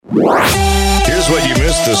Here's what you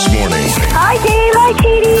missed this morning. Hi, Dave. Hi,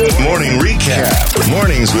 Katie. Morning recap.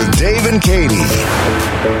 Mornings with Dave and Katie.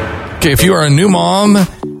 Okay, if you are a new mom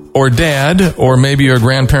or dad, or maybe you're a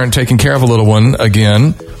grandparent taking care of a little one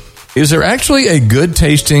again, is there actually a good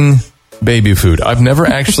tasting baby food? I've never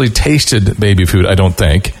actually tasted baby food, I don't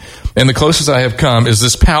think. And the closest I have come is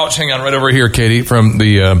this pouch. Hang on, right over here, Katie, from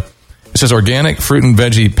the, it says organic fruit and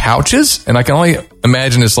veggie pouches. And I can only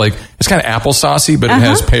imagine it's kind of applesaucey, but it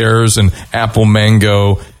has pears and apple,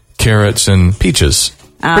 mango, carrots, and peaches.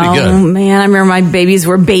 Pretty good. Oh, man, I remember my babies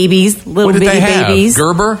were babies, little bitty babies.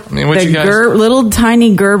 Gerber? I mean, what you guys? Little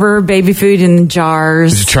tiny Gerber baby food in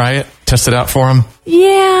jars. Did you try it? Test it out for them?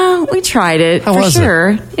 Yeah, we tried it. How for was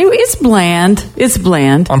sure. It's bland. It's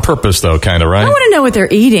bland. On purpose, though, kind of, right? I want to know what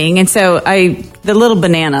they're eating. And so the little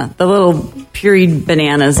pureed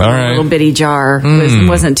bananas in a little bitty jar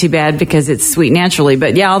wasn't too bad because it's sweet naturally.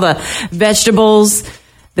 But yeah, all the vegetables,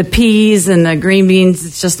 the peas and the green beans,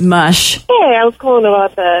 it's just mush. Hey, I was calling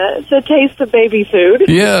about the taste of baby food.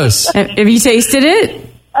 Yes. Have you tasted it?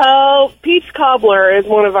 Oh, peach cobbler is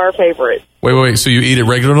one of our favorites. Wait. So you eat it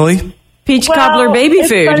regularly? Peach cobbler baby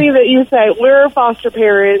food. It's funny that you say we're foster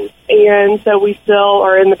parents, and so we still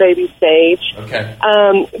are in the baby stage. Okay.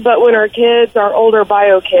 But when our kids, our older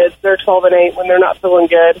bio kids, they're 12 and 8, when they're not feeling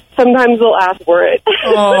good, sometimes they'll ask for it.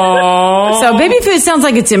 So baby food sounds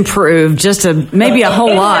like it's improved just maybe a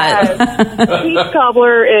whole lot. Peach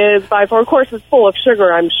cobbler is by far, of course, it's full of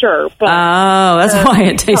sugar, I'm sure. But, that's why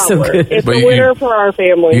it tastes so good. It's a winner for our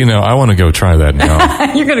family. You know, I want to go try that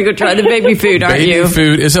now. You're going to go try the baby food, aren't you? Baby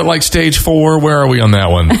food. Is it like stage 4? Where are we on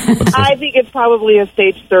that one? I think it's probably a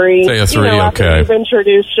stage 3. Say a 3, after okay. We've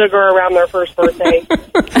introduced sugar around their first birthday.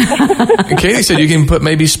 And Katie said you can put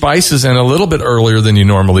maybe spices in a little bit earlier than you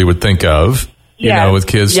normally would think of. You know, with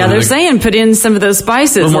kids. Yeah, they're saying put in some of those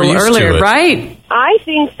spices a little earlier, right? I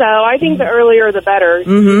think so. I think the earlier the better.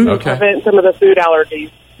 Mm-hmm. To prevent some of the food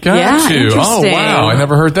allergies. Got you. Oh, wow. I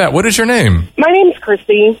never heard that. What is your name? My name's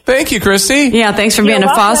Christy. Thank you, Christy. Yeah, thanks for being a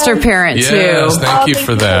foster parent, too. Yes, thank you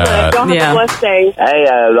for that. Y'all have a blessed day. Hey,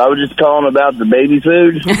 I was just calling about the baby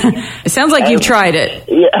food. It sounds like you've tried it.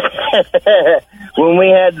 Yeah. When we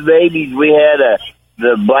had the babies, we had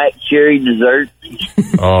the black cherry dessert.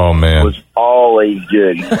 Oh, man. It was always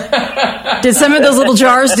good. Did some of those little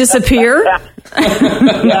jars disappear? Yeah,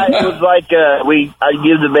 it was like I'd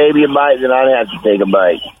give the baby a bite, then I'd have to take a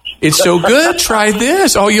bite. It's so good. Try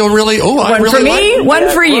this. Oh, you'll really. Oh, one I really for me, like one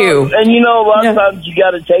for you. And a lot of times you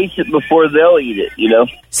got to taste it before they'll eat it.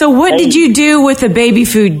 So, what did you do with the baby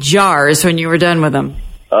food jars when you were done with them?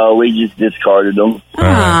 We just discarded them.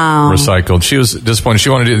 Recycled. She was disappointed. She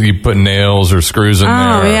wanted you put nails or screws in there.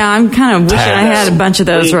 Oh, yeah. I'm kind of wishing I had a bunch of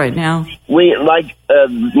those right now. We, like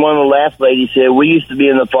one of the last ladies said, we used to be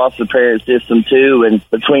in the foster parent system, too. And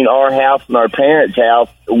between our house and our parents' house,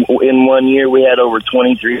 in 1 year, we had over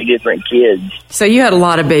 23 different kids. So you had a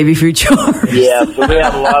lot of baby food jars. Yeah, so we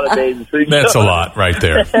had a lot of baby food jars. That's a lot right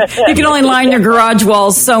there. You can only line your garage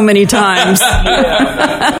walls so many times.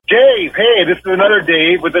 Dave, hey, this is another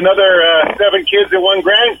Dave with another 7 kids and 1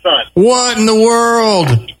 grandson. What in the world?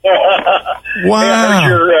 Wow.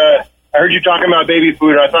 Hey, I heard you talking about baby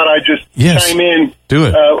food. I thought I'd just chime in. Do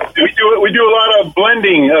it. We do a lot of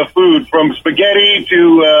blending of food, from spaghetti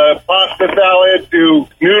to pasta salad to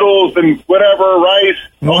noodles and whatever, rice,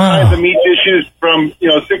 all kinds of meat dishes from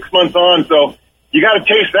 6 months on. So you got to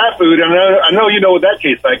taste that food, and I know you know what that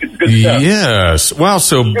tastes like. It's good stuff. Yes. Wow.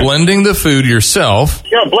 So blending the food yourself.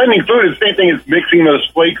 Yeah, blending food is the same thing as mixing those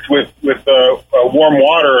flakes with warm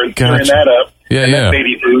water and stirring that up. Yeah, and that's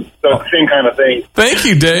baby food. So it's the same kind of thing. Thank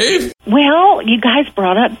you, Dave. Well, you guys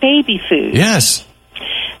brought up baby food. Yes.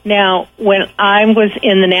 Now, when I was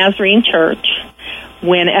in the Nazarene church,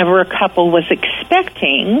 whenever a couple was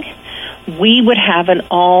expecting, we would have an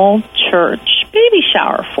all-church baby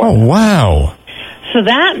shower for them. Oh, wow. So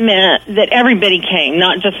that meant that everybody came,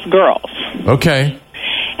 not just girls. Okay.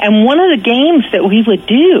 And one of the games that we would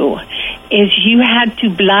do is you had to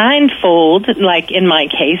blindfold, like in my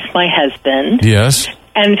case, my husband. Yes.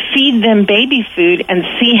 And feed them baby food and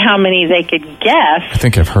see how many they could guess. I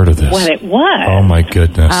think I've heard of this. What it was. Oh, my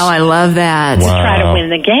goodness. Oh, I love that. To try to win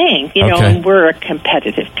the game. And we're a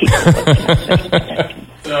competitive people. But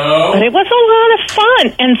it was a lot of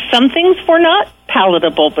fun. And some things were not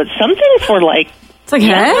palatable, but some things were like, it's like,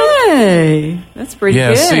 hey, that's pretty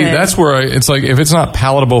good. Yeah, see, that's where it's like, if it's not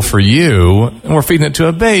palatable for you, and we're feeding it to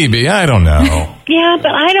a baby, I don't know. Yeah,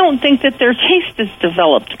 but I don't think that their taste is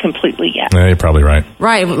developed completely yet. Yeah, you're probably right.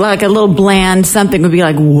 Right, like a little bland something would be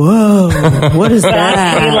like, whoa, what is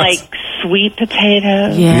that? Like sweet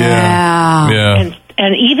potato. Yeah. And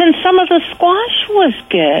And even some of the squash was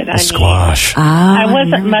good. Squash. I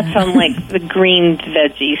wasn't much on like the green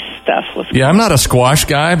veggie stuff. Yeah, I'm not a squash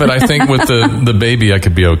guy, but I think with the baby, I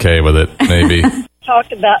could be okay with it, maybe.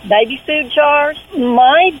 Talk about baby food jars.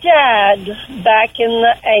 My dad, back in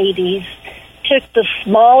the 80s, took the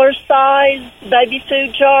smaller size baby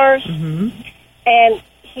food jars, and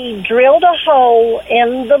he drilled a hole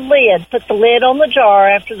in the lid, put the lid on the jar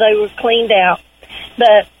after they were cleaned out,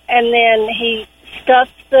 and then he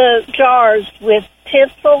stuffed the jars with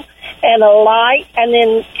tinsel and a light, and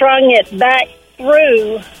then strung it back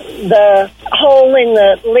through the hole in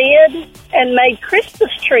the lid and made Christmas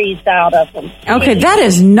trees out of them. Okay, that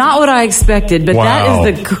is not what I expected, but that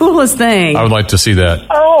is the coolest thing. I would like to see that.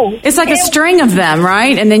 Oh. It's like a string of them,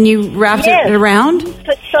 right? And then you wrapped it around?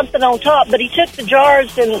 Put something on top, but he took the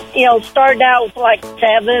jars and, started out with like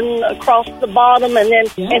 7 across the bottom, and then,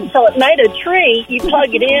 and so it made a tree. You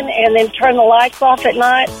plug it in and then turn the lights off at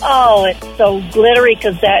night. Oh, it's so glittery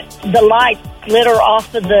because the lights glitter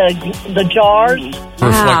off of the jars.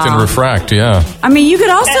 Reflect and refract, yeah. I mean, you could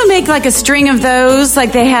also make like a string of those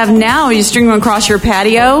like they have now. You string them across your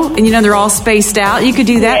patio, and they're all spaced out. You could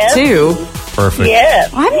do that too. Perfect.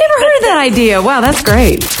 Yes. I've never heard of that idea. Wow, that's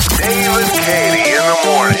great. Dave and Katie in the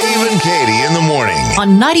morning. Dave and Katie in the morning.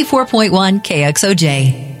 On 94.1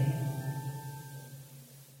 KXOJ.